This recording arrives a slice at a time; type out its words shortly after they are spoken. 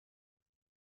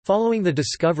Following the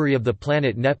discovery of the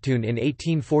planet Neptune in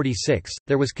 1846,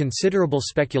 there was considerable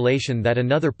speculation that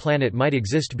another planet might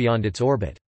exist beyond its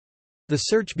orbit. The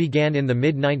search began in the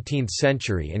mid-19th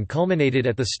century and culminated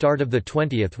at the start of the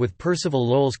 20th with Percival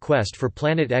Lowell's quest for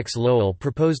Planet X. Lowell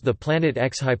proposed the Planet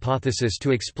X hypothesis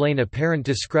to explain apparent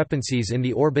discrepancies in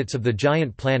the orbits of the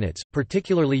giant planets,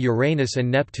 particularly Uranus and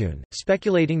Neptune,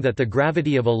 speculating that the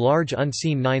gravity of a large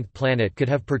unseen ninth planet could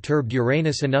have perturbed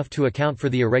Uranus enough to account for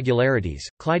the irregularities.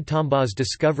 Clyde Tombaugh's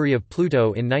discovery of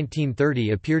Pluto in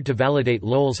 1930 appeared to validate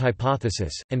Lowell's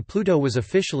hypothesis, and Pluto was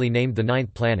officially named the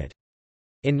ninth planet.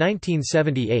 In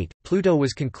 1978, Pluto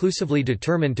was conclusively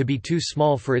determined to be too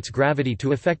small for its gravity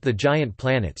to affect the giant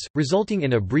planets, resulting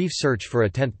in a brief search for a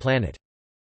 10th planet.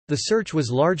 The search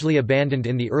was largely abandoned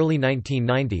in the early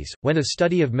 1990s, when a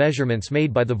study of measurements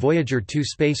made by the Voyager 2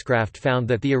 spacecraft found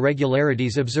that the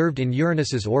irregularities observed in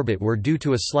Uranus's orbit were due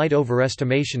to a slight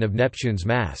overestimation of Neptune's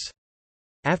mass.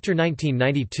 After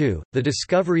 1992, the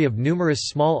discovery of numerous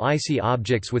small icy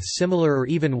objects with similar or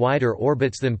even wider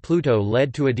orbits than Pluto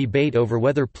led to a debate over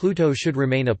whether Pluto should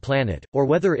remain a planet, or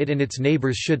whether it and its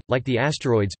neighbors should, like the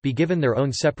asteroids, be given their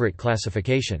own separate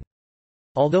classification.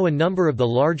 Although a number of the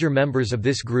larger members of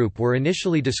this group were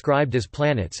initially described as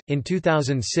planets, in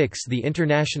 2006 the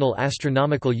International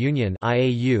Astronomical Union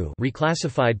 (IAU)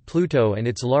 reclassified Pluto and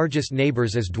its largest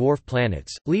neighbors as dwarf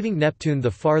planets, leaving Neptune the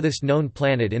farthest known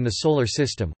planet in the Solar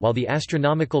System. While the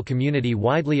astronomical community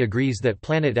widely agrees that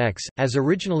Planet X, as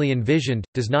originally envisioned,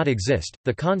 does not exist,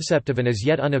 the concept of an as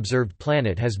yet unobserved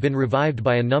planet has been revived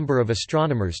by a number of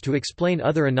astronomers to explain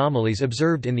other anomalies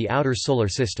observed in the outer Solar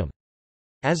System.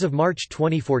 As of March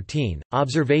 2014,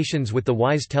 observations with the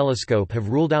WISE telescope have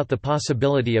ruled out the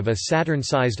possibility of a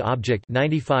Saturn-sized object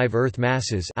 95 Earth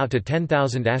masses out to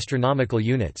 10,000 astronomical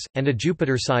units, and a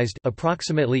Jupiter-sized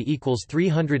approximately equals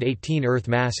 318 Earth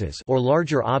masses or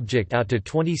larger object out to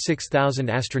 26,000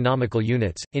 astronomical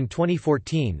units. In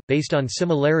 2014, based on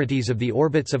similarities of the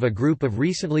orbits of a group of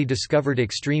recently discovered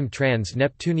extreme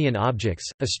trans-Neptunian objects,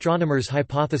 astronomers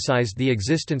hypothesized the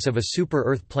existence of a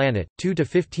super-Earth planet 2 to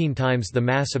 15 times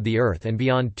the mass of the Earth and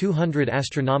beyond 200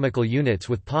 astronomical units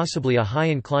with possibly a high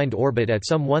inclined orbit at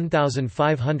some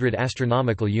 1,500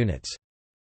 astronomical units.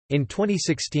 In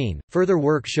 2016, further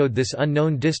work showed this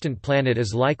unknown distant planet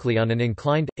is likely on an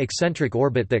inclined, eccentric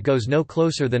orbit that goes no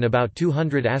closer than about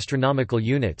 200 astronomical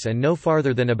units and no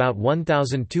farther than about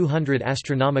 1,200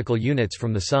 astronomical units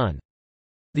from the Sun.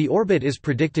 The orbit is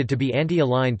predicted to be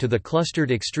anti-aligned to the clustered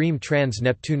extreme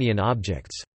trans-Neptunian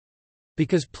objects.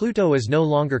 Because Pluto is no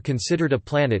longer considered a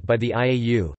planet by the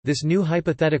IAU, this new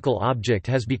hypothetical object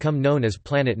has become known as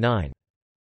Planet 9.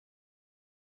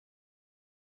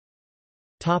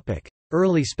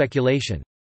 Early speculation.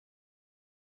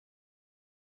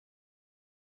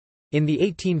 In the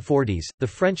 1840s, the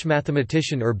French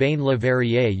mathematician Urbain Le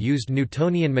Verrier used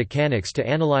Newtonian mechanics to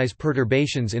analyze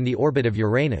perturbations in the orbit of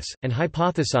Uranus, and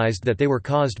hypothesized that they were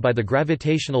caused by the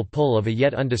gravitational pull of a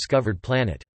yet undiscovered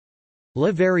planet. Le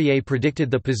Verrier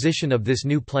predicted the position of this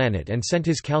new planet and sent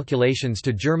his calculations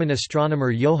to German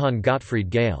astronomer Johann Gottfried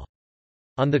Galle.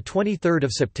 On 23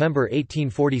 September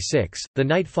 1846, the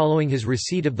night following his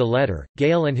receipt of the letter,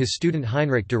 Galle and his student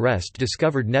Heinrich de Rest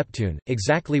discovered Neptune,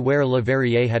 exactly where Le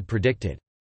Verrier had predicted.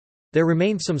 There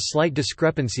remained some slight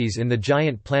discrepancies in the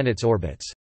giant planet's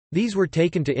orbits. These were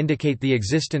taken to indicate the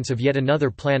existence of yet another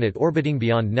planet orbiting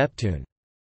beyond Neptune.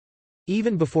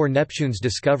 Even before Neptune's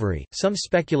discovery, some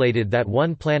speculated that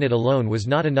one planet alone was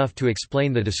not enough to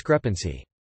explain the discrepancy.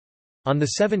 On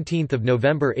 17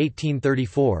 November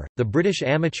 1834, the British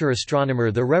amateur astronomer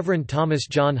the Reverend Thomas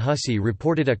John Hussey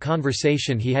reported a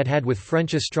conversation he had had with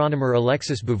French astronomer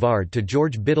Alexis Bouvard to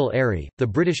George Biddle Airy, the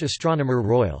British Astronomer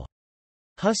Royal.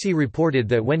 Hussey reported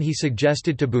that when he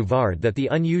suggested to Bouvard that the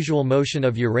unusual motion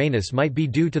of Uranus might be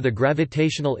due to the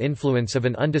gravitational influence of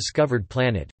an undiscovered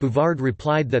planet, Bouvard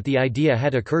replied that the idea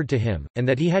had occurred to him, and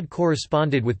that he had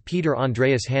corresponded with Peter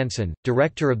Andreas Hansen,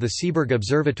 director of the Seeberg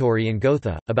Observatory in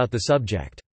Gotha, about the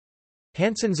subject.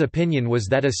 Hansen's opinion was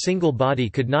that a single body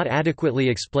could not adequately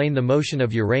explain the motion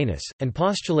of Uranus, and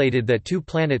postulated that two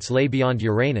planets lay beyond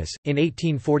Uranus. In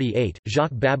 1848,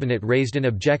 Jacques Babinet raised an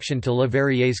objection to Le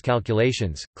Verrier's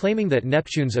calculations, claiming that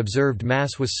Neptune's observed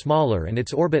mass was smaller and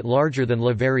its orbit larger than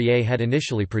Le Verrier had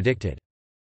initially predicted.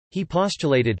 He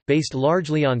postulated, based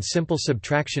largely on simple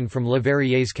subtraction from Le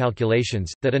Verrier's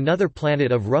calculations, that another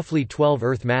planet of roughly 12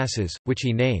 Earth masses, which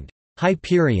he named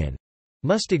Hyperion,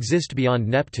 must exist beyond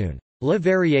Neptune. Le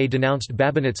Verrier denounced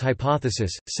Babinet's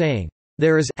hypothesis, saying,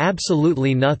 "There is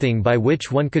absolutely nothing by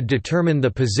which one could determine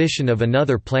the position of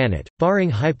another planet,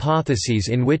 barring hypotheses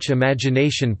in which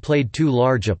imagination played too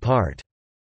large a part."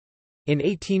 In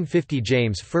 1850,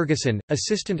 James Ferguson,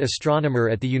 assistant astronomer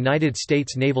at the United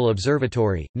States Naval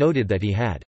Observatory, noted that he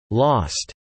had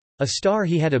lost a star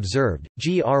he had observed,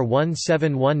 GR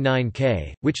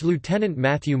 1719K, which Lieutenant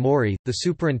Matthew Maury, the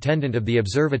superintendent of the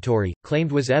observatory,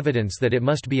 claimed was evidence that it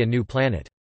must be a new planet.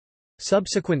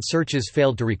 Subsequent searches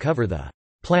failed to recover the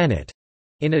planet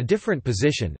in a different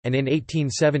position, and in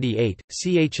 1878,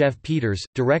 C.H.F. Peters,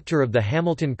 director of the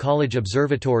Hamilton College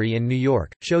Observatory in New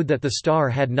York, showed that the star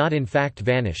had not in fact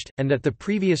vanished, and that the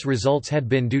previous results had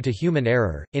been due to human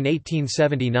error. In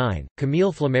 1879,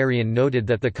 Camille Flammarion noted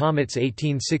that the comets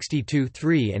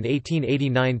 1862-3 and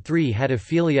 1889-3 had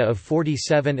aphelia of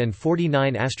 47 and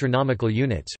 49 astronomical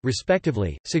units,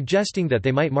 respectively, suggesting that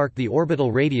they might mark the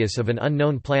orbital radius of an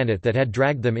unknown planet that had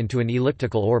dragged them into an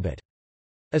elliptical orbit.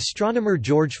 Astronomer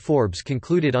George Forbes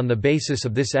concluded on the basis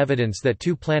of this evidence that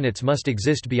two planets must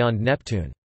exist beyond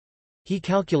Neptune. He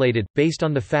calculated, based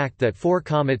on the fact that 4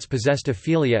 comets possessed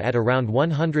aphelia at around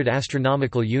 100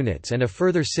 astronomical units and a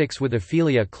further 6 with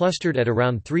aphelia clustered at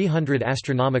around 300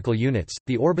 astronomical units,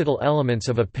 the orbital elements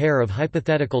of a pair of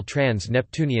hypothetical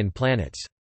trans-Neptunian planets.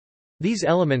 These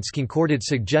elements concorded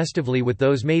suggestively with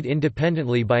those made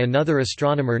independently by another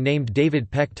astronomer named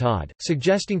David Peck Todd,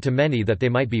 suggesting to many that they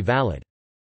might be valid.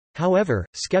 However,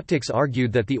 skeptics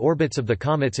argued that the orbits of the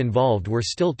comets involved were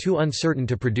still too uncertain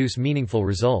to produce meaningful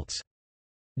results.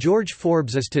 George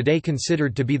Forbes is today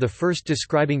considered to be the first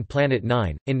describing Planet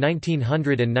 9. In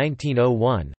 1900 and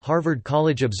 1901, Harvard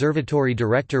College Observatory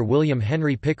director William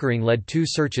Henry Pickering led 2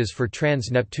 searches for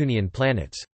trans-Neptunian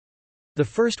planets. The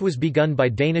first was begun by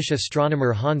Danish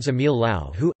astronomer Hans Emil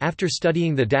Lau who, after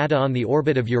studying the data on the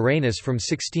orbit of Uranus from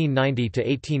 1690 to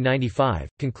 1895,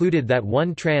 concluded that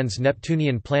one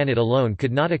trans-Neptunian planet alone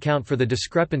could not account for the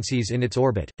discrepancies in its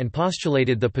orbit, and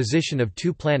postulated the position of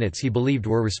 2 planets he believed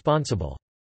were responsible.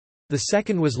 The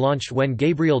second was launched when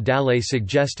Gabriel Dallet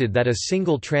suggested that a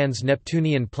single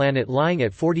trans-Neptunian planet lying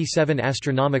at 47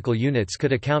 astronomical units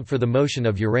could account for the motion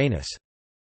of Uranus.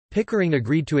 Pickering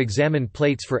agreed to examine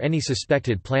plates for any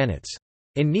suspected planets.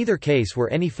 In neither case were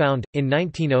any found. In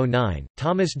 1909,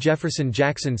 Thomas Jefferson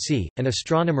Jackson C., an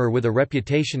astronomer with a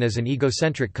reputation as an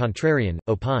egocentric contrarian,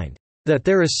 opined that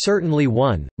there is certainly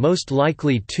 1, most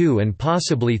likely 2 and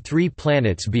possibly 3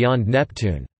 planets beyond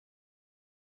Neptune,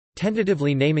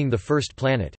 tentatively naming the first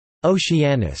planet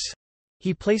Oceanus.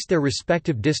 He placed their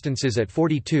respective distances at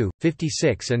 42,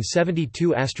 56 and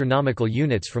 72 astronomical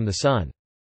units from the Sun.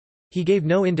 He gave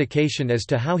no indication as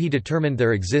to how he determined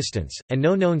their existence, and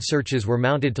no known searches were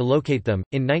mounted to locate them.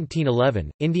 In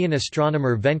 1911, Indian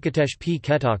astronomer Venkatesh P.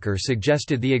 Khetakar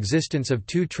suggested the existence of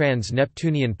 2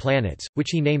 trans-Neptunian planets, which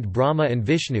he named Brahma and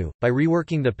Vishnu, by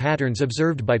reworking the patterns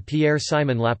observed by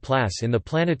Pierre-Simon Laplace in the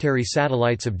planetary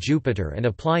satellites of Jupiter and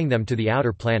applying them to the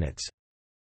outer planets.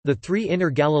 The 3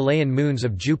 inner Galilean moons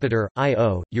of Jupiter,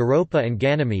 Io, Europa and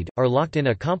Ganymede, are locked in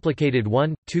a complicated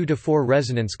 1:2:4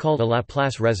 resonance called a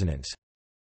Laplace resonance.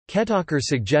 Khetakar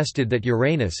suggested that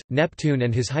Uranus, Neptune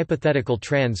and his hypothetical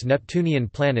trans-Neptunian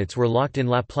planets were locked in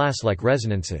Laplace-like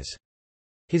resonances.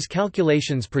 His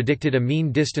calculations predicted a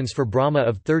mean distance for Brahma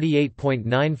of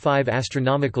 38.95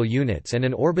 astronomical units and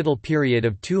an orbital period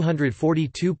of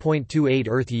 242.28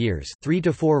 Earth years,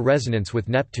 3:4 resonance with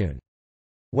Neptune.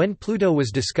 When Pluto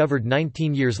was discovered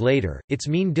 19 years later, its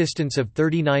mean distance of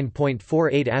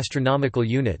 39.48 astronomical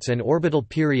units and orbital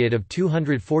period of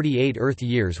 248 Earth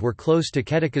years were close to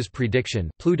Khetakar's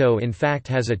prediction. Pluto in fact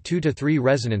has a 2:3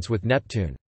 resonance with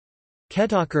Neptune.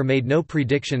 Khetakar made no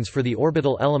predictions for the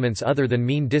orbital elements other than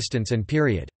mean distance and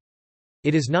period.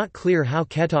 It is not clear how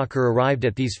Khetakar arrived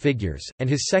at these figures, and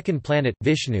his second planet,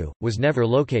 Vishnu, was never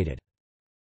located.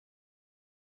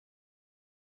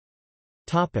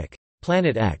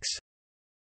 Planet X.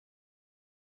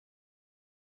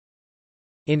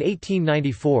 In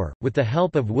 1894, with the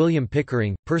help of William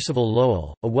Pickering, Percival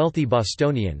Lowell, a wealthy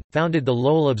Bostonian, founded the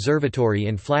Lowell Observatory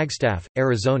in Flagstaff,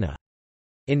 Arizona.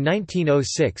 In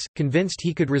 1906, convinced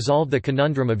he could resolve the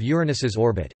conundrum of Uranus's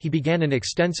orbit, he began an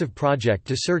extensive project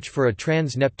to search for a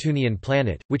trans-Neptunian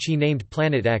planet, which he named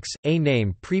Planet X, a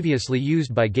name previously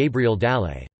used by Gabriel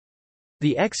Dallet.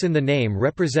 The X in the name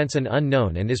represents an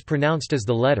unknown and is pronounced as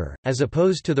the letter, as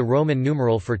opposed to the Roman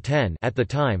numeral for 10. At the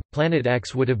time, Planet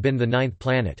X would have been the 9th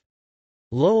planet.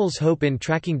 Lowell's hope in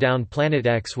tracking down Planet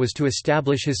X was to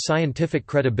establish his scientific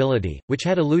credibility, which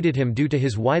had eluded him due to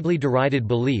his widely derided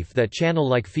belief that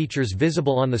channel-like features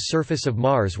visible on the surface of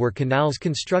Mars were canals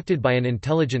constructed by an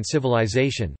intelligent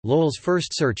civilization. Lowell's first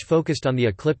search focused on the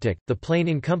ecliptic, the plane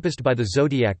encompassed by the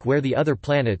zodiac where the other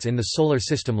planets in the Solar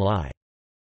System lie.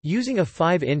 Using a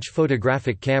 5-inch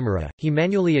photographic camera, he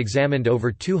manually examined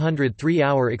over 200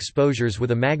 3-hour exposures with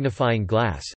a magnifying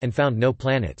glass, and found no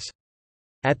planets.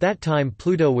 At that time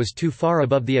Pluto was too far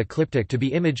above the ecliptic to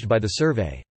be imaged by the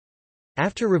survey.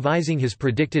 After revising his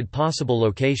predicted possible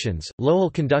locations,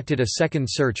 Lowell conducted a second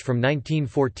search from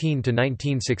 1914 to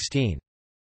 1916.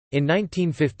 In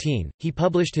 1915, he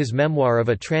published his memoir of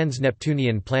a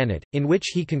trans-Neptunian planet, in which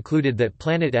he concluded that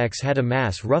Planet X had a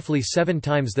mass roughly 7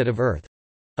 times that of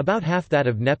Earth—about half that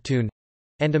of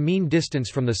Neptune—and a mean distance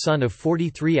from the Sun of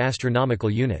 43 astronomical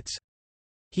units.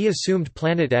 He assumed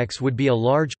Planet X would be a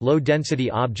large,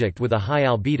 low-density object with a high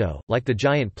albedo, like the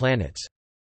giant planets.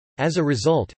 As a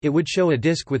result, it would show a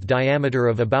disk with diameter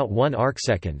of about 1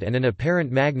 arcsecond and an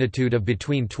apparent magnitude of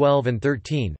between 12 and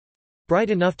 13. Bright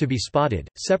enough to be spotted.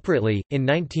 Separately, in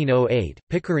 1908,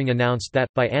 Pickering announced that,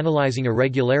 by analyzing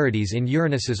irregularities in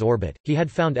Uranus's orbit, he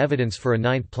had found evidence for a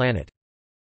 9th planet.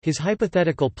 His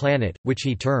hypothetical planet, which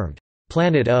he termed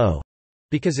Planet O,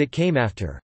 because it came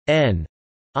after N,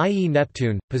 i.e.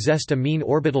 Neptune, possessed a mean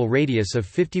orbital radius of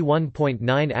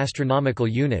 51.9 astronomical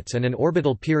units and an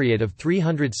orbital period of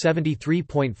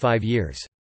 373.5 years.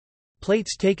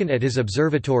 Plates taken at his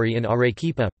observatory in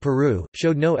Arequipa, Peru,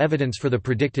 showed no evidence for the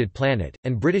predicted planet,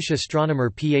 and British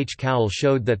astronomer P. H. Cowell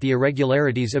showed that the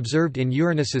irregularities observed in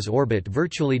Uranus's orbit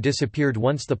virtually disappeared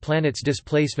once the planet's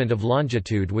displacement of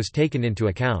longitude was taken into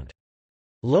account.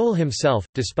 Lowell himself,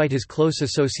 despite his close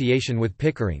association with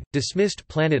Pickering, dismissed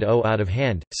Planet O out of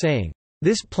hand, saying,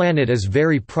 "This planet is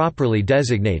very properly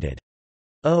designated.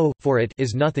 O, for it,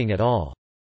 is nothing at all."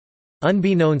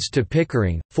 Unbeknownst to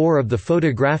Pickering, 4 of the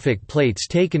photographic plates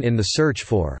taken in the search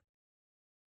for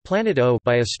Planet O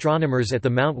by astronomers at the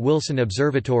Mount Wilson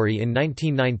Observatory in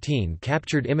 1919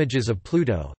 captured images of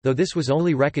Pluto, though this was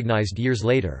only recognized years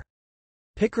later.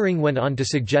 Pickering went on to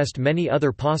suggest many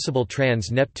other possible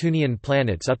trans-Neptunian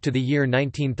planets up to the year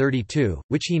 1932,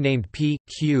 which he named P,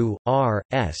 Q, R,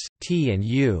 S, T and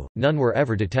U. None were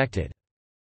ever detected.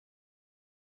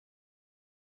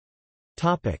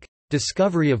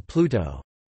 Discovery of Pluto.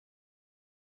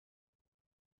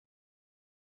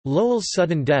 Lowell's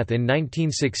sudden death in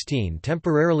 1916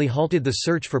 temporarily halted the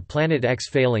search for Planet X,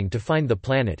 failing to find the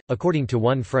planet, according to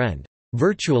one friend,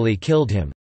 virtually killed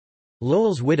him.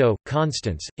 Lowell's widow,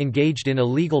 Constance, engaged in a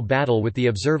legal battle with the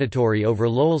observatory over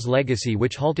Lowell's legacy,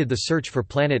 which halted the search for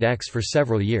Planet X for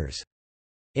several years.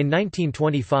 In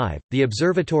 1925, the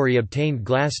observatory obtained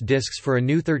glass discs for a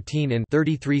new 13 and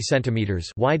 33 cm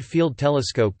wide field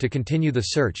telescope to continue the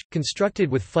search,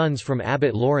 constructed with funds from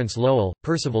Abbot Lawrence Lowell,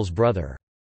 Percival's brother.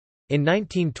 In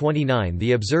 1929,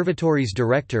 the observatory's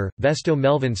director, Vesto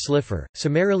Melvin Slipher,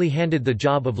 summarily handed the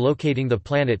job of locating the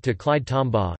planet to Clyde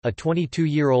Tombaugh, a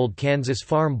 22-year-old Kansas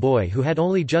farm boy who had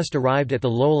only just arrived at the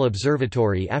Lowell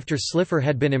Observatory after Slipher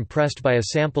had been impressed by a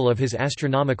sample of his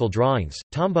astronomical drawings.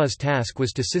 Tombaugh's task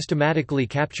was to systematically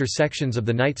capture sections of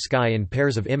the night sky in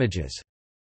pairs of images.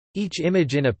 Each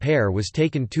image in a pair was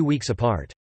taken 2 weeks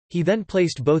apart. He then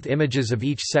placed both images of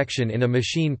each section in a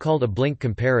machine called a blink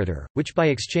comparator, which by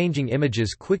exchanging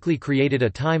images quickly created a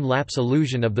time-lapse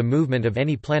illusion of the movement of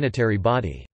any planetary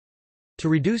body. To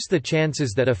reduce the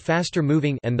chances that a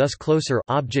faster-moving and thus closer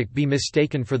object be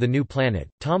mistaken for the new planet,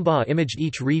 Tombaugh imaged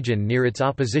each region near its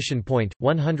opposition point,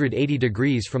 180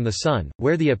 degrees from the Sun,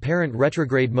 where the apparent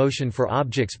retrograde motion for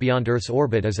objects beyond Earth's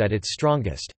orbit is at its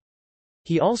strongest.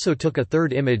 He also took a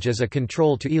third image as a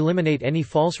control to eliminate any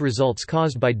false results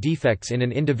caused by defects in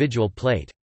an individual plate.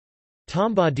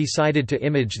 Tombaugh decided to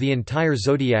image the entire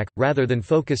zodiac, rather than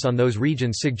focus on those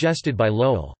regions suggested by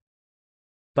Lowell.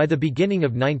 By the beginning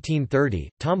of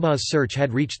 1930, Tombaugh's search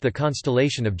had reached the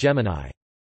constellation of Gemini.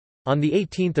 On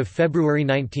 18 February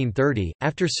 1930,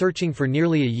 after searching for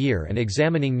nearly a year and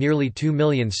examining nearly 2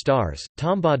 million stars,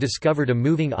 Tombaugh discovered a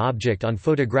moving object on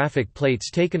photographic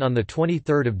plates taken on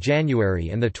 23 January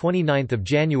and 29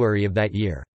 January of that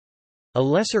year. A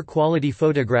lesser quality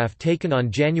photograph taken on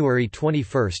January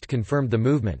 21 confirmed the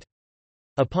movement.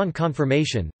 Upon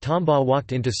confirmation, Tombaugh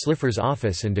walked into Slipher's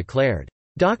office and declared,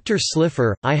 "Dr.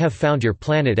 Slipher, I have found your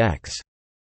Planet X."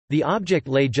 The object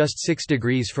lay just 6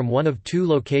 degrees from one of 2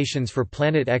 locations for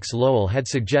Planet X Lowell had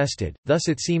suggested, thus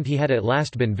it seemed he had at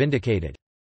last been vindicated.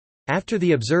 After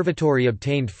the observatory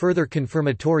obtained further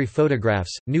confirmatory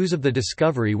photographs, news of the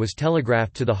discovery was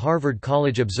telegraphed to the Harvard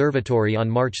College Observatory on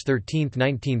March 13,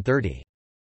 1930.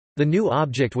 The new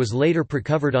object was later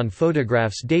precovered on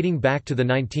photographs dating back to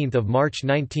 19 March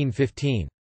 1915.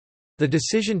 The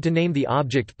decision to name the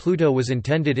object Pluto was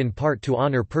intended in part to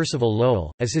honor Percival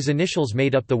Lowell, as his initials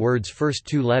made up the word's first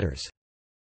 2 letters.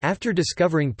 After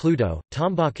discovering Pluto,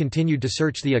 Tombaugh continued to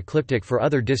search the ecliptic for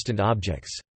other distant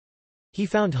objects. He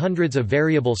found hundreds of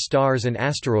variable stars and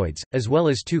asteroids, as well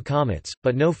as 2 comets,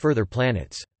 but no further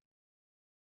planets.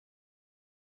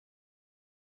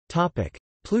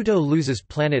 Pluto loses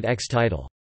Planet X title.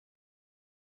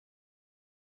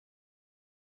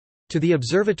 To the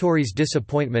observatory's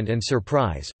disappointment and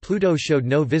surprise, Pluto showed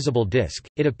no visible disk.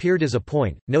 It appeared as a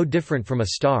point, no different from a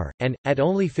star, and, at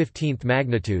only 15th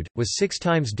magnitude, was 6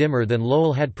 times dimmer than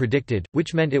Lowell had predicted,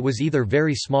 which meant it was either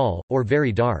very small, or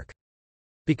very dark.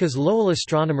 Because Lowell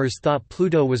astronomers thought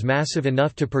Pluto was massive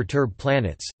enough to perturb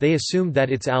planets, they assumed that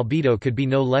its albedo could be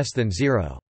no less than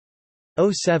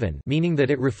 0.07, meaning that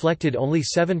it reflected only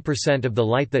 7% of the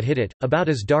light that hit it, about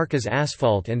as dark as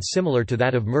asphalt and similar to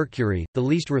that of Mercury, the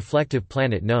least reflective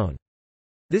planet known.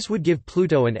 This would give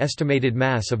Pluto an estimated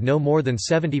mass of no more than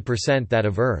 70% that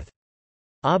of Earth.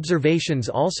 Observations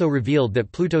also revealed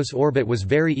that Pluto's orbit was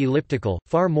very elliptical,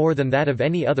 far more than that of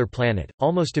any other planet.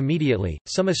 Almost immediately,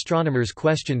 some astronomers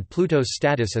questioned Pluto's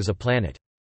status as a planet.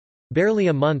 Barely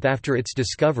a month after its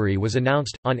discovery was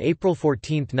announced, on April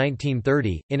 14,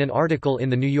 1930, in an article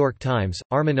in The New York Times,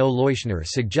 Armin O. Leuschner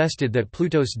suggested that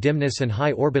Pluto's dimness and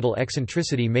high orbital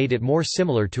eccentricity made it more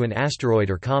similar to an asteroid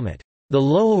or comet. The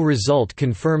Lowell result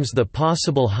confirms the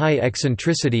possible high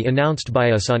eccentricity announced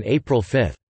by us on April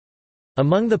 5.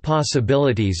 Among the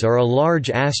possibilities are a large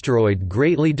asteroid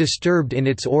greatly disturbed in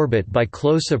its orbit by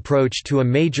close approach to a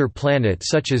major planet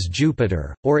such as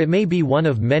Jupiter, or it may be one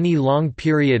of many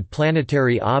long-period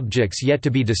planetary objects yet to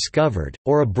be discovered,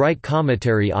 or a bright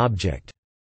cometary object.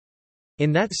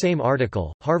 In that same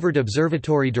article, Harvard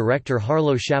Observatory director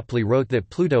Harlow Shapley wrote that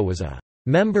Pluto was a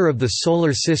member of the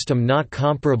Solar System not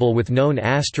comparable with known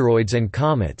asteroids and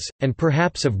comets, and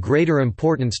perhaps of greater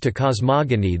importance to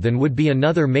cosmogony than would be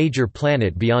another major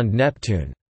planet beyond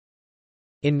Neptune.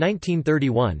 In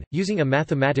 1931, using a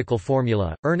mathematical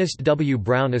formula, Ernest W.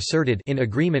 Brown asserted, in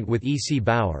agreement with E. C.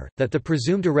 Bauer, that the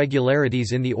presumed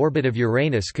irregularities in the orbit of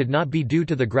Uranus could not be due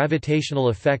to the gravitational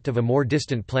effect of a more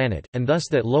distant planet, and thus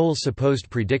that Lowell's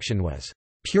supposed prediction was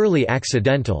purely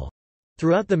accidental.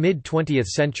 Throughout the mid-20th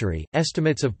century,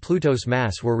 estimates of Pluto's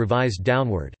mass were revised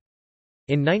downward.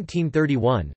 In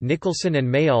 1931, Nicholson and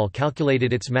Mayall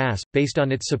calculated its mass, based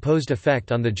on its supposed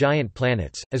effect on the giant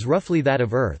planets, as roughly that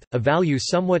of Earth, a value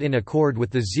somewhat in accord with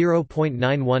the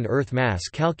 0.91 Earth mass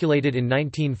calculated in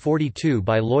 1942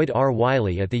 by Lloyd R.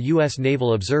 Wiley at the U.S.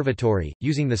 Naval Observatory,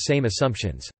 using the same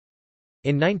assumptions.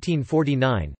 In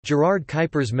 1949, Gerard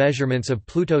Kuiper's measurements of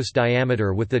Pluto's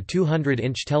diameter with the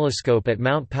 200-inch telescope at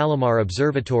Mount Palomar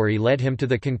Observatory led him to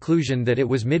the conclusion that it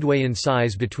was midway in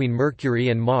size between Mercury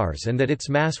and Mars and that its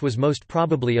mass was most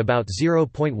probably about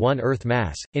 0.1 Earth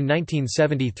mass. In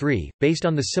 1973, based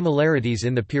on the similarities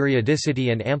in the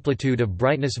periodicity and amplitude of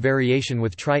brightness variation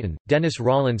with Triton, Dennis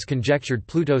Rawlins conjectured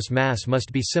Pluto's mass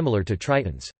must be similar to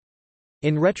Triton's.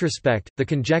 In retrospect, the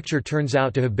conjecture turns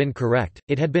out to have been correct.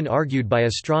 It had been argued by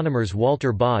astronomers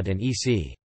Walter Baade and E.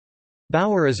 C.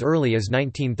 Bauer as early as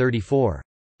 1934.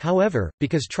 However,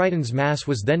 because Triton's mass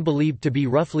was then believed to be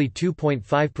roughly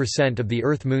 2.5% of the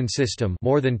Earth-Moon system,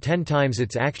 more than 10 times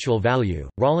its actual value,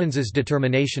 Rawlins's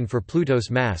determination for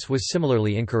Pluto's mass was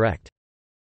similarly incorrect.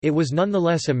 It was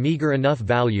nonetheless a meager enough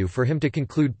value for him to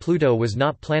conclude Pluto was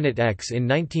not Planet X. In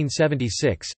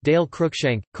 1976, Dale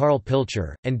Cruikshank, Carl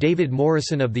Pilcher, and David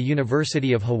Morrison of the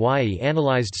University of Hawaii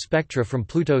analyzed spectra from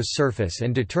Pluto's surface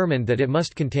and determined that it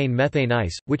must contain methane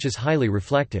ice, which is highly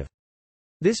reflective.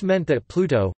 This meant that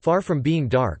Pluto, far from being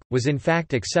dark, was in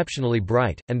fact exceptionally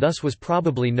bright, and thus was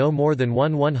probably no more than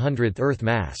 1/100th Earth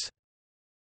mass.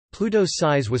 Pluto's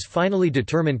size was finally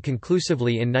determined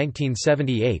conclusively in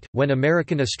 1978, when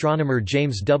American astronomer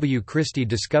James W. Christie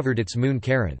discovered its moon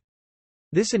Charon.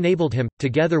 This enabled him,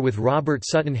 together with Robert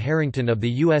Sutton Harrington of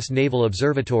the U.S. Naval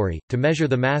Observatory, to measure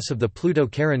the mass of the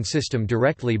Pluto-Charon system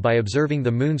directly by observing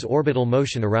the Moon's orbital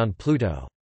motion around Pluto.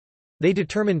 They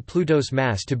determined Pluto's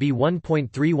mass to be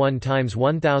 1.31 times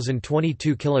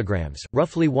 1022 kilograms,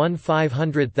 roughly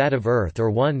 1/500th that of Earth or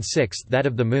 1/6th that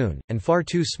of the Moon, and far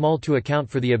too small to account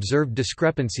for the observed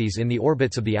discrepancies in the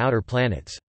orbits of the outer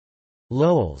planets.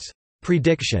 Lowell's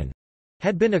prediction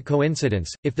had been a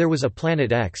coincidence. If there was a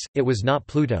Planet X, it was not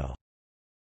Pluto.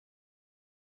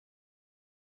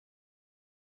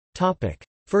 Topic: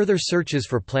 Further searches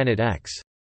for Planet X.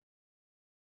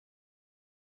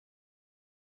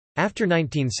 After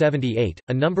 1978,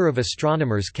 a number of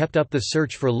astronomers kept up the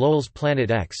search for Lowell's Planet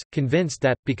X, convinced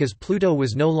that, because Pluto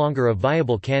was no longer a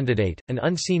viable candidate, an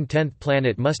unseen 10th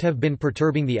planet must have been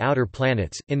perturbing the outer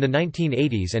planets. In the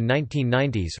 1980s and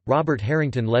 1990s, Robert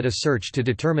Harrington led a search to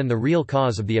determine the real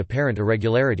cause of the apparent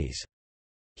irregularities.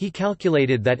 He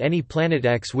calculated that any planet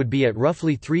X would be at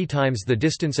roughly 3 times the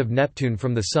distance of Neptune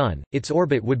from the Sun, its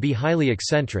orbit would be highly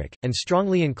eccentric, and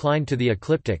strongly inclined to the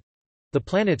ecliptic. The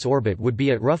planet's orbit would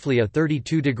be at roughly a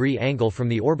 32-degree angle from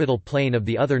the orbital plane of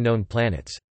the other known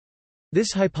planets.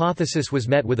 This hypothesis was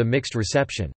met with a mixed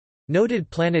reception. Noted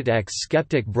Planet X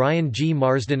skeptic Brian G.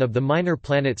 Marsden of the Minor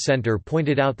Planet Center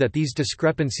pointed out that these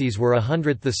discrepancies were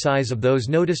 1/100th the size of those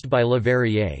noticed by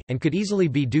Leverrier, and could easily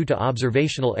be due to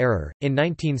observational error. In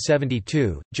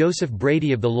 1972, Joseph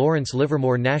Brady of the Lawrence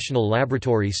Livermore National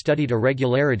Laboratory studied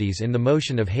irregularities in the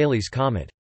motion of Halley's Comet.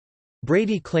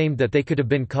 Brady claimed that they could have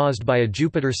been caused by a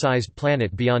Jupiter-sized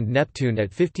planet beyond Neptune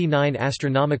at 59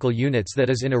 astronomical units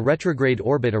that is in a retrograde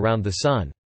orbit around the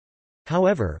Sun.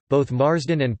 However, both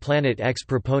Marsden and Planet X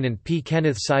proponent P.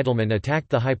 Kenneth Seidelman attacked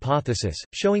the hypothesis,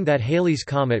 showing that Halley's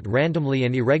Comet randomly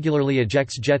and irregularly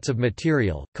ejects jets of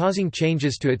material, causing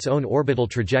changes to its own orbital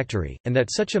trajectory, and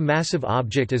that such a massive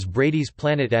object as Brady's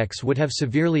Planet X would have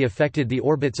severely affected the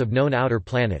orbits of known outer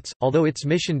planets. Although its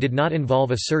mission did not involve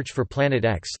a search for Planet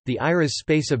X, the IRAS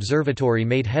Space Observatory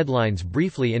made headlines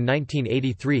briefly in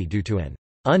 1983 due to an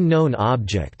unknown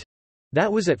object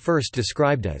that was at first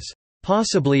described as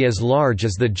possibly as large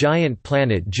as the giant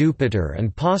planet Jupiter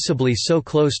and possibly so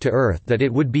close to Earth that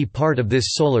it would be part of this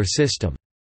solar system.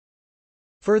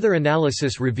 Further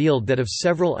analysis revealed that of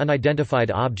several unidentified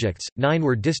objects, 9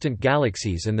 were distant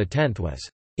galaxies and the 10th was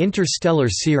interstellar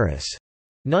cirrus.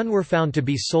 None were found to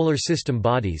be solar system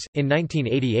bodies. In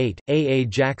 1988, A. A.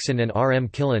 Jackson and R. M.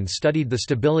 Killen studied the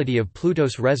stability of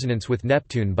Pluto's resonance with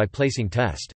Neptune by placing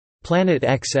test planet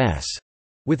XS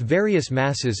with various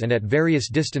masses and at various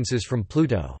distances from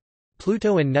Pluto.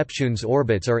 Pluto and Neptune's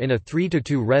orbits are in a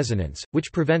 3:2 resonance,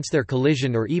 which prevents their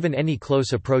collision or even any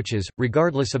close approaches,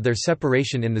 regardless of their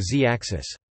separation in the z-axis.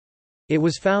 It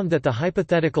was found that the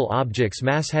hypothetical object's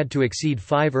mass had to exceed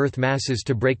 5 Earth masses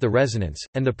to break the resonance,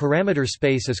 and the parameter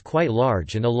space is quite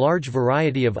large, and a large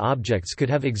variety of objects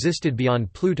could have existed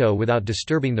beyond Pluto without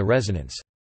disturbing the resonance.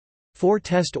 4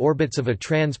 test orbits of a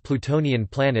trans-Plutonian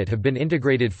planet have been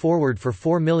integrated forward for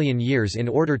 4 million years in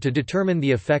order to determine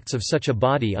the effects of such a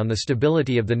body on the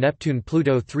stability of the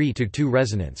Neptune-Pluto 3:2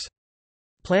 resonance.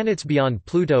 Planets beyond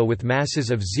Pluto with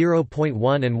masses of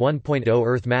 0.1 and 1.0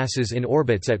 Earth masses in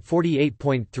orbits at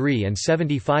 48.3 and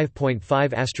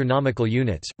 75.5 astronomical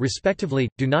units, respectively,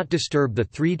 do not disturb the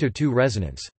 3:2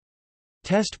 resonance.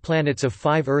 Test planets of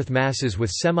 5 Earth masses with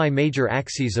semi-major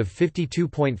axes of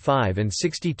 52.5 and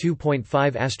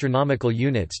 62.5 astronomical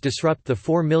units disrupt the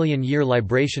 4 million year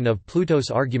libration of Pluto's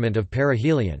argument of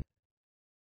perihelion.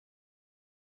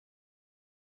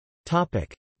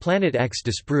 Topic: Planet X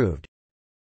disproved.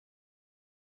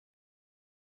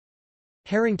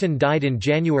 Harrington died in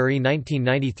January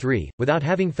 1993, without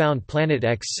having found Planet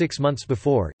X 6 months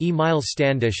before. E. Miles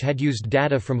Standish had used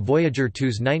data from Voyager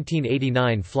 2's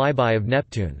 1989 flyby of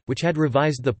Neptune, which had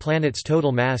revised the planet's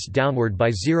total mass downward by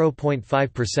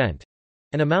 0.5%,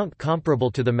 an amount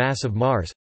comparable to the mass of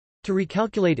Mars, to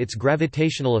recalculate its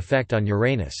gravitational effect on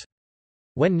Uranus.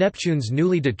 When Neptune's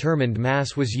newly determined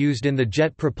mass was used in the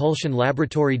Jet Propulsion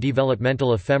Laboratory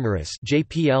Developmental Ephemeris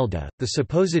 (JPLDA), the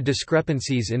supposed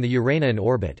discrepancies in the Uranian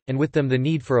orbit, and with them the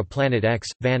need for a Planet X,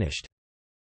 vanished.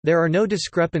 There are no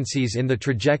discrepancies in the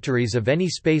trajectories of any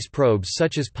space probes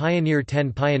such as Pioneer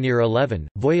 10, Pioneer 11,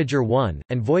 Voyager 1,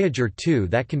 and Voyager 2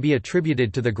 that can be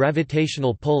attributed to the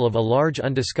gravitational pull of a large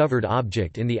undiscovered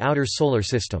object in the outer solar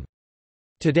system.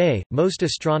 Today, most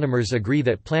astronomers agree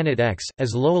that Planet X,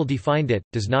 as Lowell defined it,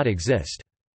 does not exist.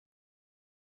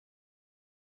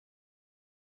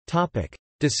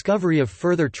 Discovery of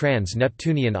further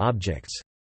trans-Neptunian objects.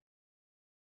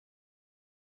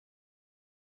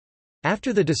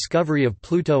 After the discovery of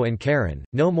Pluto and Charon,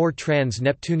 no more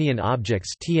trans-Neptunian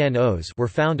objects (TNOs) were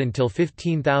found until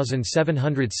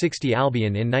 15,760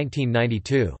 Albion in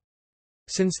 1992.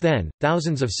 Since then,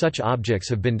 thousands of such objects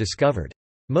have been discovered.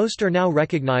 Most are now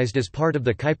recognized as part of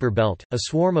the Kuiper Belt, a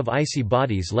swarm of icy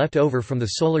bodies left over from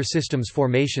the Solar System's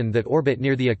formation that orbit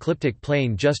near the ecliptic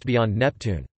plane just beyond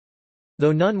Neptune.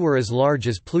 Though none were as large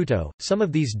as Pluto, some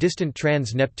of these distant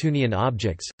trans-Neptunian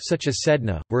objects, such as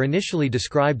Sedna, were initially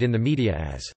described in the media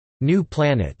as new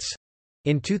planets.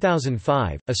 In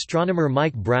 2005, astronomer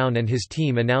Mike Brown and his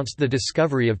team announced the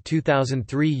discovery of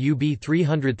 2003 UB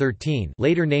 313,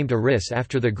 later named Eris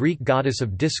after the Greek goddess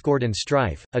of discord and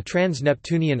strife, a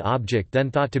trans-Neptunian object then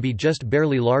thought to be just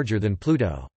barely larger than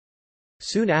Pluto.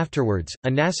 Soon afterwards, a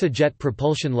NASA Jet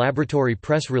Propulsion Laboratory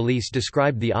press release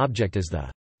described the object as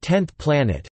the 10th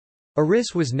planet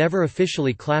Eris was never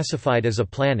officially classified as a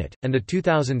planet, and the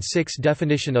 2006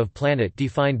 definition of planet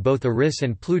defined both Eris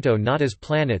and Pluto not as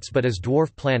planets but as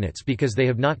dwarf planets because they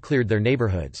have not cleared their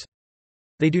neighborhoods.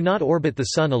 They do not orbit the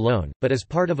Sun alone, but as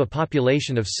part of a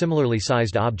population of similarly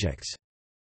sized objects.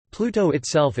 Pluto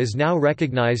itself is now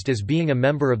recognized as being a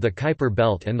member of the Kuiper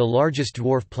belt and the largest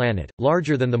dwarf planet,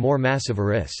 larger than the more massive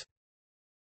Eris.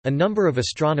 A number of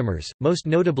astronomers, most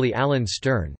notably Alan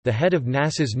Stern, the head of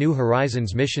NASA's New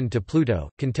Horizons mission to Pluto,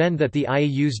 contend that the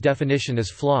IAU's definition is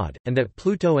flawed, and that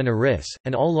Pluto and Eris,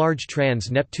 and all large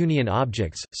trans-Neptunian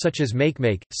objects, such as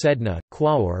Makemake, Sedna,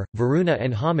 Quaoar, Varuna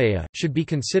and Haumea, should be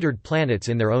considered planets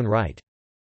in their own right.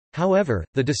 However,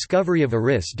 the discovery of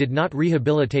Eris did not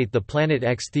rehabilitate the Planet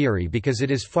X theory because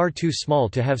it is far too small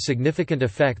to have significant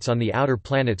effects on the outer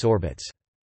planets' orbits.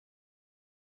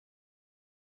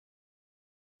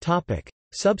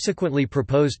 Subsequently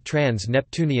proposed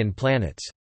trans-Neptunian planets.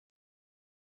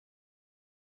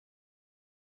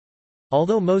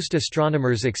 Although most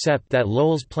astronomers accept that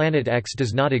Lowell's Planet X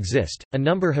does not exist, a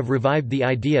number have revived the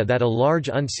idea that a large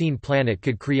unseen planet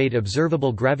could create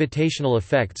observable gravitational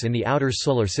effects in the outer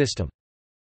solar system.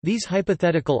 These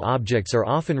hypothetical objects are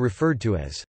often referred to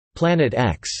as Planet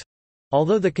X,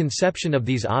 although the conception of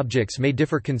these objects may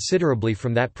differ considerably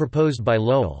from that proposed by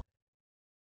Lowell.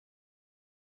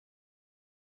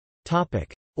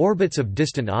 Orbits of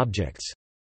distant objects.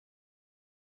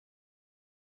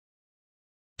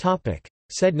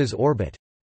 Sedna's orbit.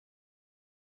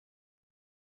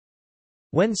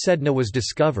 When Sedna was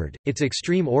discovered, its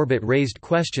extreme orbit raised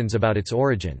questions about its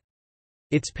origin.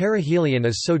 Its perihelion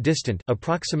is so distant,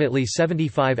 approximately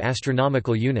 75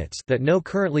 astronomical units, that no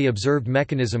currently observed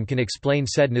mechanism can explain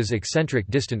Sedna's eccentric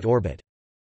distant orbit.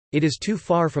 It is too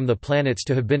far from the planets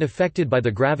to have been affected by the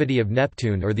gravity of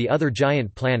Neptune or the other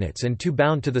giant planets and too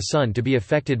bound to the Sun to be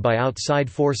affected by outside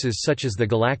forces such as the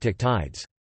galactic tides.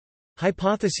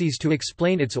 Hypotheses to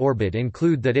explain its orbit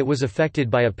include that it was affected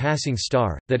by a passing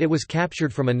star, that it was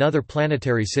captured from another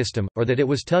planetary system, or that it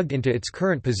was tugged into its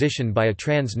current position by a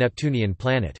trans-Neptunian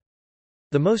planet.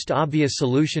 The most obvious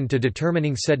solution to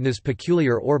determining Sedna's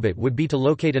peculiar orbit would be to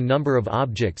locate a number of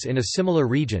objects in a similar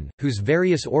region, whose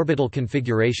various orbital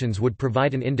configurations would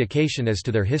provide an indication as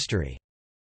to their history.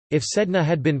 If Sedna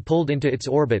had been pulled into its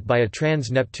orbit by a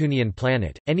trans-Neptunian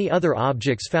planet, any other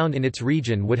objects found in its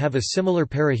region would have a similar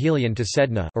perihelion to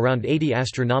Sedna, around 80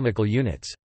 astronomical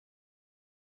units.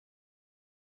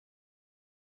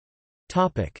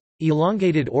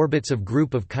 Elongated orbits of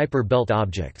group of Kuiper belt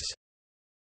objects.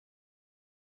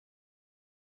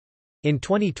 In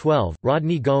 2012,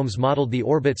 Rodney Gomes modeled the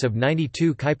orbits of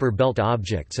 92 Kuiper belt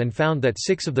objects and found that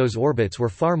 6 of those orbits were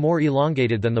far more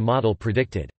elongated than the model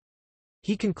predicted.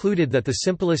 He concluded that the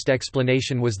simplest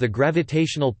explanation was the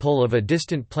gravitational pull of a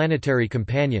distant planetary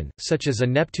companion, such as a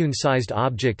Neptune-sized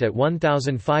object at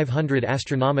 1,500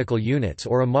 astronomical units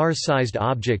or a Mars-sized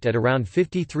object at around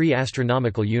 53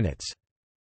 astronomical units.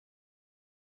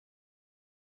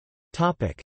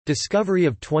 Discovery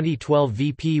of 2012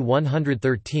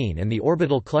 VP-113 and the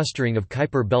orbital clustering of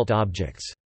Kuiper belt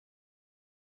objects.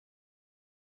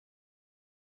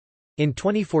 In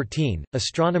 2014,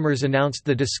 astronomers announced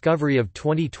the discovery of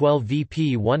 2012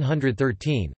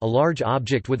 VP-113, a large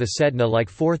object with a Sedna-like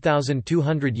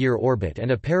 4,200-year orbit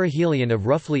and a perihelion of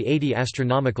roughly 80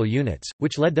 astronomical units,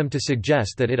 which led them to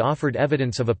suggest that it offered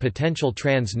evidence of a potential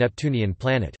trans-Neptunian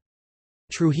planet.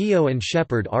 Trujillo and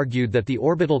Shepard argued that the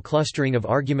orbital clustering of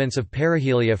arguments of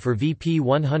perihelia for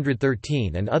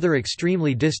VP-113 and other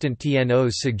extremely distant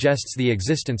TNOs suggests the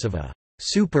existence of a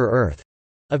super-Earth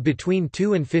of between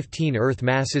 2 and 15 Earth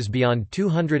masses beyond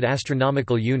 200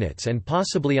 astronomical units and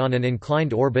possibly on an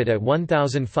inclined orbit at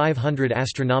 1,500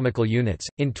 astronomical units.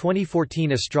 In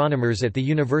 2014, astronomers at the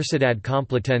Universidad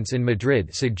Complutense in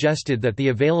Madrid suggested that the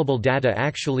available data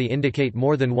actually indicate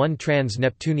more than one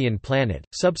trans-Neptunian planet.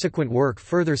 Subsequent work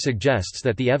further suggests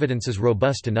that the evidence is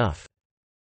robust enough.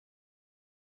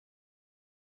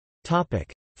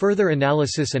 Topic: Further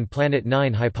analysis and Planet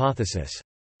 9 hypothesis.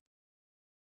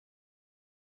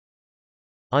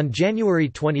 On January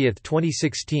 20,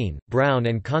 2016, Brown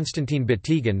and Konstantin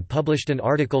Batygin published an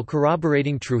article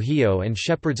corroborating Trujillo and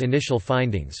Shepard's initial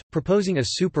findings, proposing a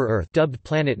super-Earth dubbed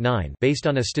Planet 9 based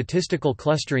on a statistical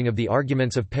clustering of the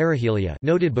arguments of perihelia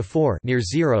noted before near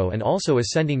zero and also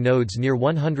ascending nodes near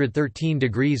 113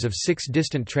 degrees of 6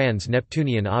 distant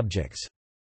trans-Neptunian objects.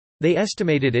 They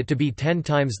estimated it to be 10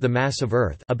 times the mass of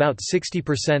Earth, about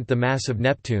 60% the mass of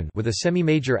Neptune, with a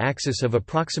semi-major axis of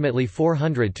approximately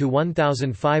 400 to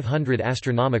 1,500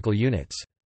 astronomical units.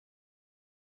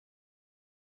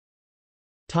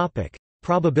 Topic: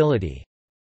 Probability.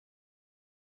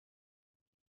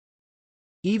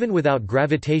 Even without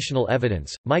gravitational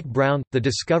evidence, Mike Brown, the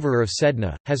discoverer of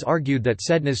Sedna, has argued that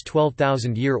Sedna's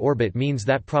 12,000-year orbit means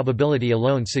that probability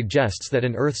alone suggests that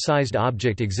an Earth-sized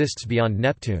object exists beyond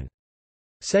Neptune.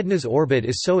 Sedna's orbit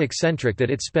is so eccentric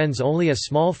that it spends only a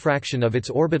small fraction of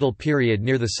its orbital period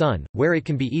near the Sun, where it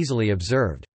can be easily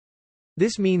observed.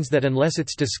 This means that unless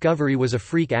its discovery was a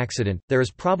freak accident, there is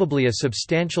probably a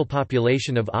substantial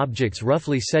population of objects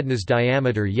roughly Sedna's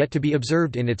diameter yet to be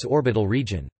observed in its orbital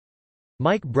region.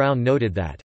 Mike Brown noted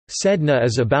that, "Sedna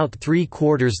is about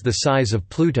 3/4 the size of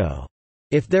Pluto.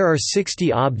 If there are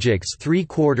 60 objects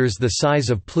 3/4 the size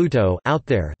of Pluto out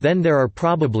there, then there are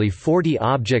probably 40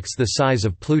 objects the size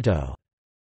of Pluto.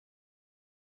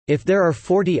 If there are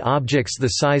 40 objects the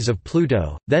size of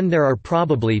Pluto, then there are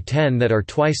probably 10 that are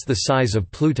twice the size of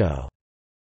Pluto.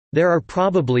 There are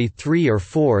probably 3 or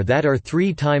 4 that are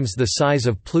 3 times the size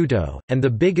of Pluto, and the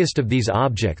biggest of these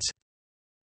objects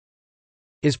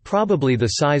is probably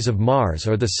the size of Mars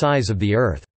or the size of the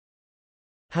Earth."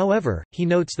 However, he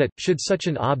notes that, should such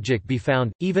an object be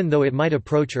found, even though it might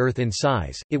approach Earth in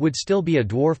size, it would still be a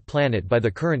dwarf planet by the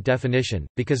current definition,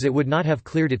 because it would not have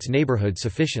cleared its neighborhood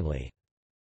sufficiently.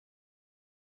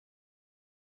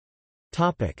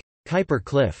 Kuiper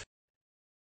cliff.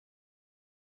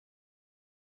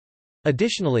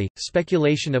 Additionally,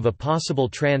 speculation of a possible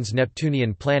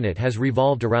trans-Neptunian planet has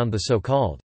revolved around the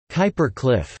so-called Kuiper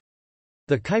cliff.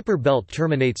 The Kuiper belt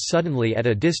terminates suddenly at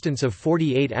a distance of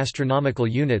 48 astronomical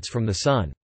units from the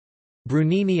Sun.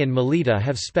 Brunini and Melita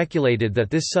have speculated that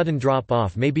this sudden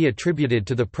drop-off may be attributed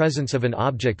to the presence of an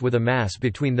object with a mass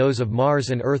between those of Mars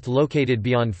and Earth located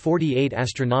beyond 48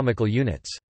 astronomical units.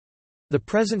 The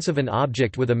presence of an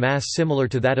object with a mass similar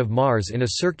to that of Mars in a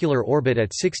circular orbit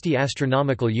at 60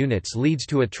 astronomical units leads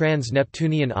to a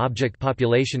trans-Neptunian object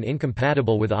population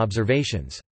incompatible with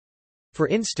observations. For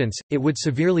instance, it would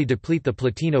severely deplete the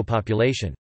Plutino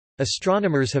population.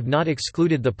 Astronomers have not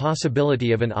excluded the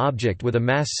possibility of an object with a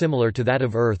mass similar to that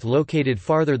of Earth located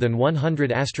farther than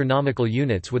 100 astronomical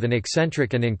units with an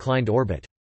eccentric and inclined orbit.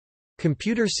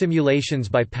 Computer simulations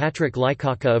by Patrick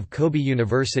Lykaka of Kobe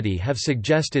University have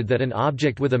suggested that an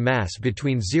object with a mass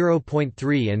between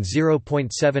 0.3 and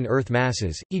 0.7 Earth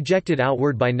masses, ejected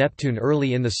outward by Neptune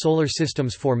early in the Solar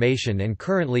System's formation and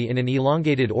currently in an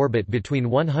elongated orbit between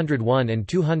 101 and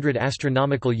 200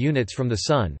 astronomical units from the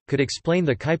Sun, could explain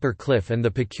the Kuiper cliff and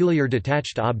the peculiar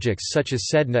detached objects such as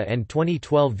Sedna and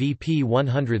 2012 VP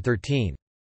 113.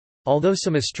 Although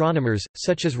some astronomers,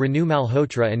 such as Renu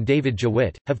Malhotra and David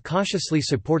Jewitt, have cautiously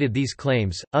supported these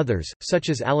claims, others, such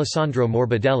as Alessandro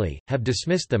Morbidelli, have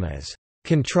dismissed them as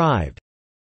contrived.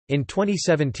 In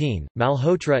 2017,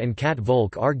 Malhotra and Kat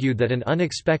Volk argued that an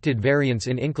unexpected variance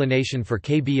in inclination for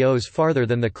KBOs farther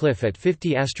than the cliff at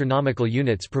 50 astronomical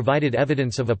units provided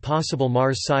evidence of a possible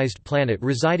Mars-sized planet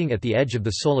residing at the edge of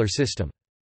the Solar System.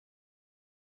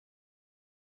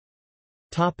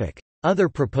 Other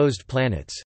proposed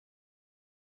planets.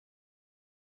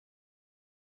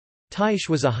 Tyche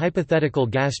was a hypothetical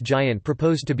gas giant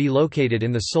proposed to be located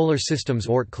in the Solar System's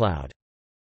Oort cloud.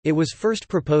 It was first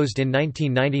proposed in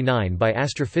 1999 by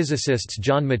astrophysicists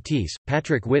John Matisse,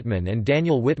 Patrick Whitman and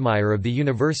Daniel Whitmire of the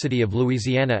University of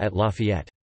Louisiana at Lafayette.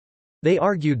 They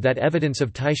argued that evidence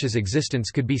of Tyche's existence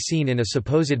could be seen in a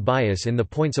supposed bias in the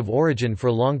points of origin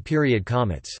for long-period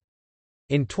comets.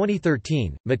 In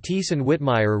 2013, Matisse and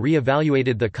Whitmire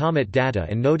re-evaluated the comet data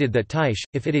and noted that Tyche,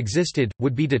 if it existed,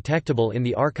 would be detectable in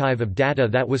the archive of data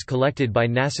that was collected by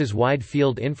NASA's Wide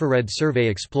Field Infrared Survey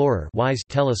Explorer (WISE)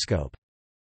 telescope.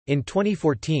 In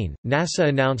 2014, NASA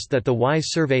announced that the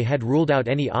WISE survey had ruled out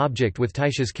any object with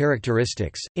Tyche's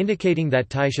characteristics, indicating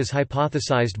that Tyche is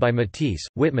hypothesized by Matisse,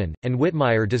 Whitman, and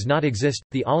Whitmire does not exist.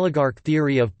 The oligarch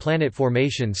theory of planet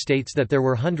formation states that there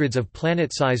were hundreds of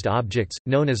planet-sized objects,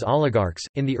 known as oligarchs,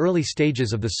 in the early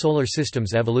stages of the Solar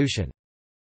System's evolution.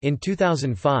 In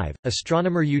 2005,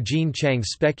 astronomer Eugene Chang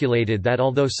speculated that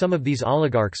although some of these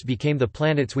oligarchs became the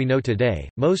planets we know today,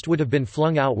 most would have been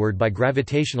flung outward by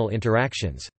gravitational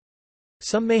interactions.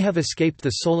 Some may have escaped the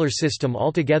Solar System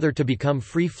altogether to become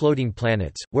free-floating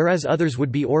planets, whereas others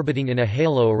would be orbiting in a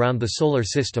halo around the Solar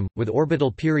System, with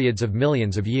orbital periods of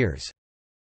millions of years.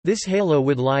 This halo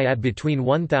would lie at between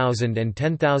 1,000 and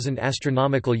 10,000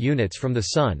 astronomical units from the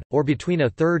Sun, or between a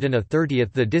third and a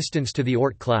 30th the distance to the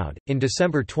Oort cloud. In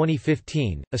December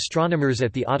 2015, astronomers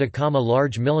at the Atacama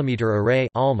Large Millimeter Array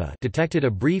 (ALMA) detected a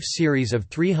brief series of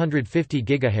 350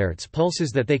 GHz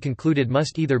pulses that they concluded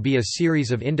must either be a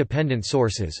series of independent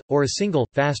sources, or a single,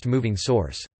 fast-moving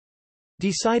source.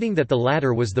 Deciding that the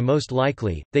latter was the most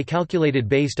likely, they calculated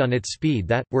based on its speed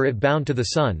that, were it bound to the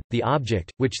Sun, the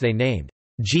object, which they named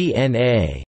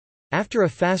GNA, After a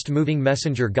fast-moving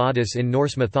messenger goddess in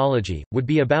Norse mythology, would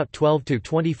be about 12 to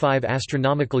 25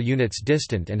 astronomical units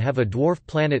distant and have a dwarf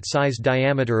planet-sized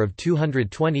diameter of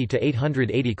 220 to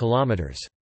 880 kilometers.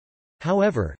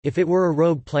 However, if it were a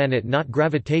rogue planet not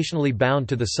gravitationally bound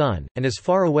to the Sun, and as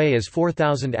far away as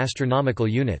 4,000 astronomical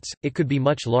units, it could be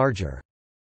much larger.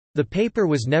 The paper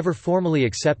was never formally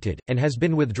accepted, and has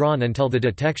been withdrawn until the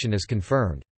detection is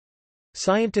confirmed.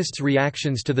 Scientists'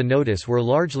 reactions to the notice were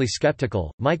largely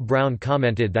skeptical. Mike Brown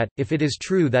commented that, if it is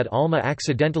true that ALMA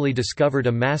accidentally discovered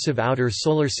a massive outer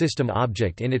solar system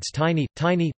object in its tiny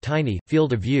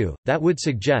field of view, that would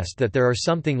suggest that there are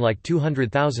something like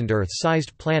 200,000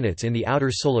 Earth-sized planets in the outer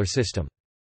solar system.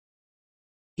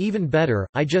 Even better,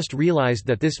 I just realized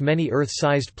that this many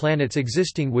Earth-sized planets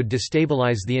existing would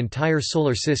destabilize the entire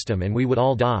solar system and we would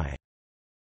all die.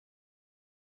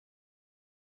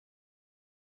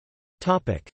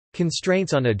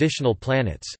 Constraints on additional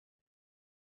planets.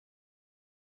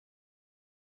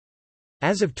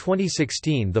 As of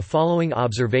 2016, the following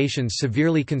observations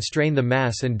severely constrain the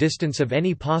mass and distance of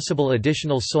any possible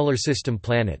additional solar system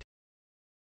planet.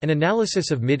 An analysis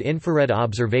of mid-infrared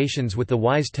observations with the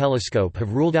WISE telescope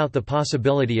have ruled out the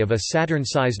possibility of a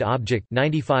Saturn-sized object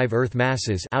 95 Earth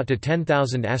masses out to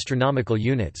 10,000 astronomical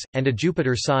units, and a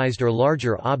Jupiter-sized or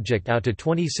larger object out to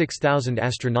 26,000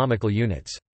 astronomical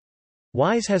units.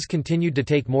 WISE has continued to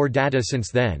take more data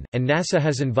since then, and NASA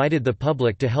has invited the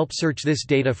public to help search this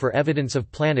data for evidence of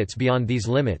planets beyond these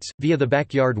limits, via the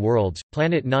Backyard Worlds,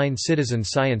 Planet 9 citizen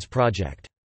science project.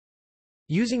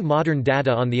 Using modern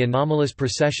data on the anomalous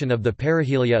precession of the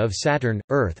perihelia of Saturn,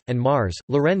 Earth, and Mars,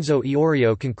 Lorenzo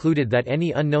Iorio concluded that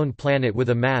any unknown planet with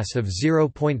a mass of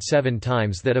 0.7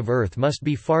 times that of Earth must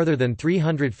be farther than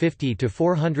 350 to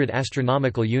 400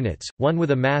 astronomical units, one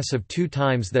with a mass of 2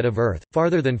 times that of Earth,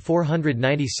 farther than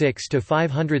 496 to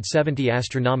 570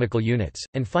 astronomical units,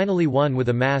 and finally one with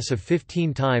a mass of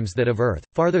 15 times that of Earth,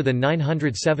 farther than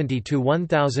 970 to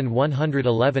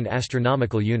 1111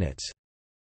 astronomical units.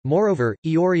 Moreover,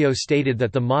 Iorio stated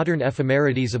that the modern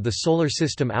ephemerides of the Solar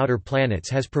System outer planets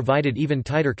has provided even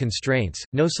tighter constraints.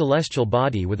 No celestial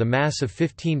body with a mass of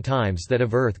 15 times that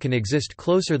of Earth can exist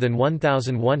closer than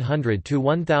 1,100 to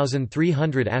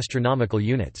 1,300 astronomical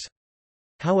units.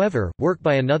 However, work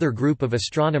by another group of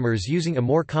astronomers using a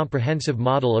more comprehensive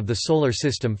model of the Solar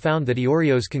System found that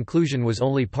Iorio's conclusion was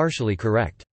only partially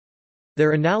correct.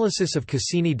 Their analysis of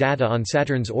Cassini data on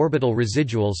Saturn's orbital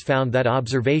residuals found that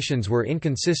observations were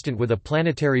inconsistent with a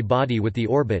planetary body with the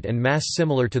orbit and mass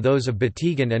similar to those of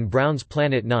Batygin and Brown's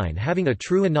Planet 9 having a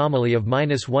true anomaly of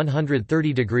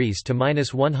 -130 degrees to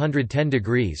 -110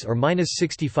 degrees or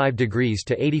 -65 degrees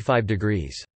to 85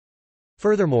 degrees.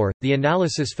 Furthermore, the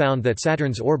analysis found that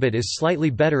Saturn's orbit is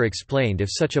slightly better explained if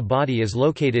such a body is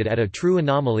located at a true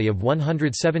anomaly of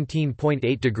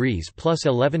 117.8 degrees plus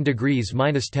 11 degrees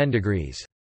minus 10 degrees.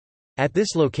 At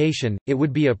this location, it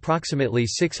would be approximately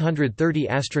 630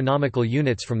 astronomical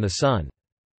units from the Sun.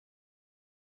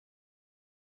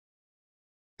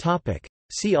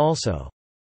 See also: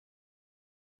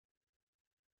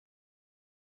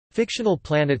 Fictional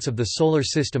planets of the Solar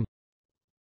System,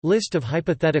 List of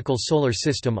hypothetical Solar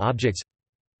System objects.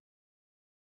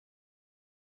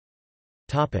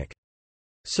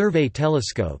 Survey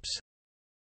telescopes.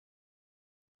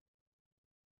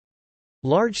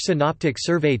 Large Synoptic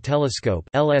Survey Telescope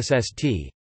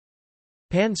 (LSST),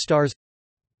 Pan-STARRS,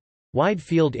 Wide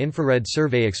Field Infrared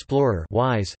Survey Explorer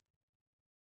 (WISE).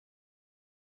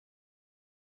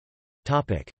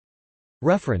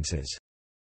 References.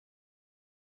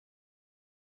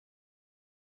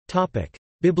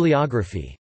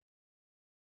 Bibliography.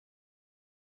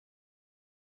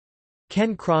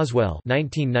 Ken Croswell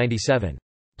 1997.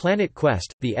 Planet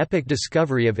Quest, The Epic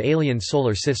Discovery of Alien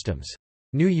Solar Systems.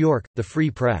 New York, The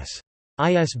Free Press.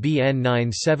 ISBN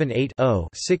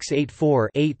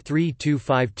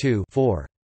 978-0-684-83252-4.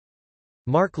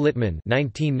 Mark Littman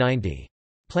 1990.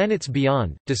 Planets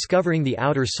Beyond, Discovering the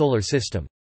Outer Solar System.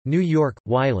 New York,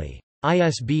 Wiley.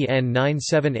 ISBN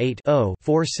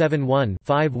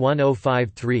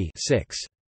 978-0-471-51053-6.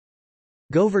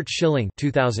 Govert Schilling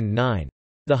 2009.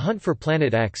 The Hunt for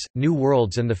Planet X, New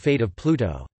Worlds and the Fate of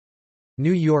Pluto.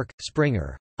 New York,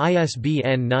 Springer.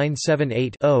 ISBN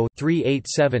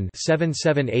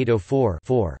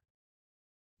 978-0-387-77804-4.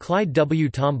 Clyde W.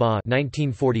 Tombaugh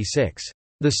 1946.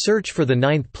 The Search for the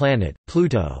Ninth Planet,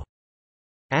 Pluto.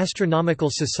 Astronomical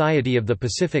Society of the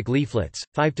Pacific Leaflets,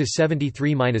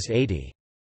 5-73-80.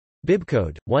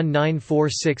 Bibcode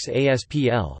 1946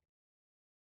 ASPL.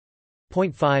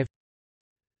 .5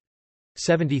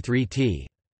 73T.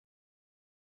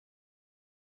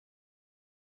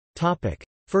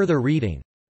 Further reading.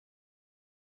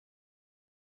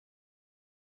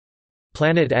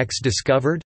 Planet X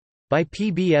Discovered? By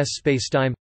PBS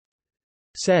Spacetime.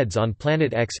 SEDS on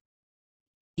Planet X.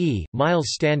 E.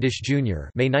 Miles Standish, Jr.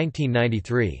 May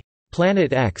 1993.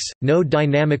 Planet X, No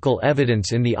Dynamical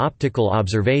Evidence in the Optical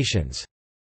Observations.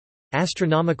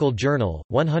 Astronomical Journal,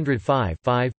 105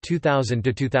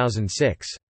 2000–2006.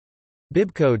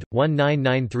 Bibcode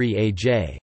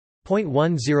 1993AJ.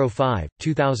 .105,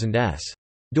 2000s.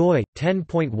 doi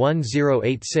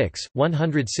 10.1086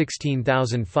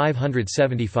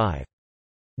 116575.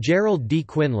 Gerald D.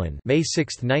 Quinlan, May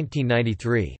 6,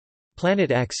 1993.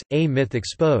 Planet X: A Myth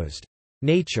Exposed.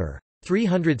 Nature.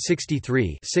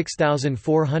 363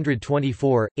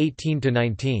 6424,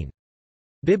 18–19.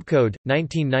 Bibcode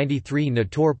 1993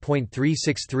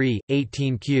 Nator.363,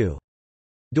 18Q.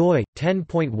 doi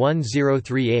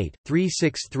 10.1038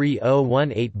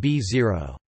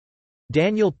 363018B0.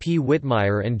 Daniel P.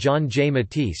 Whitmire and John J.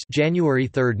 Matisse, January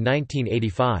 3,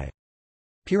 1985.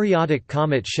 Periodic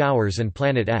Comet Showers and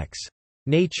Planet X.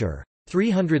 Nature.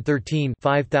 313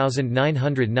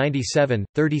 5997,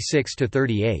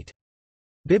 36–38.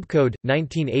 Bibcode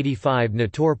 1985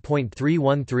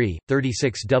 Nator.313,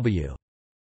 36W.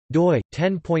 doi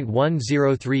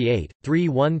 10.1038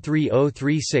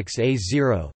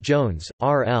 313036A0. Jones,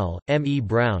 R. L., M. E.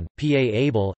 Brown, P. A.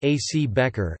 Abel, A. C.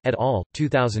 Becker, et al.,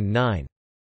 2009.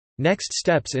 Next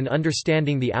Steps in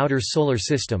Understanding the Outer Solar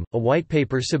System, a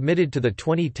whitepaper submitted to the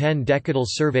 2010 Decadal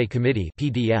Survey Committee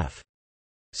 (PDF).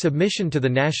 Submission to the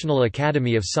National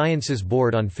Academy of Sciences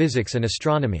Board on Physics and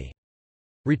Astronomy.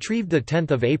 Retrieved 10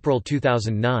 April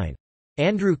 2009.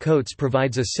 Andrew Coates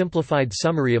provides a simplified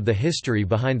summary of the history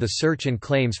behind the search and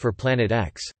claims for Planet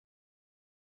X.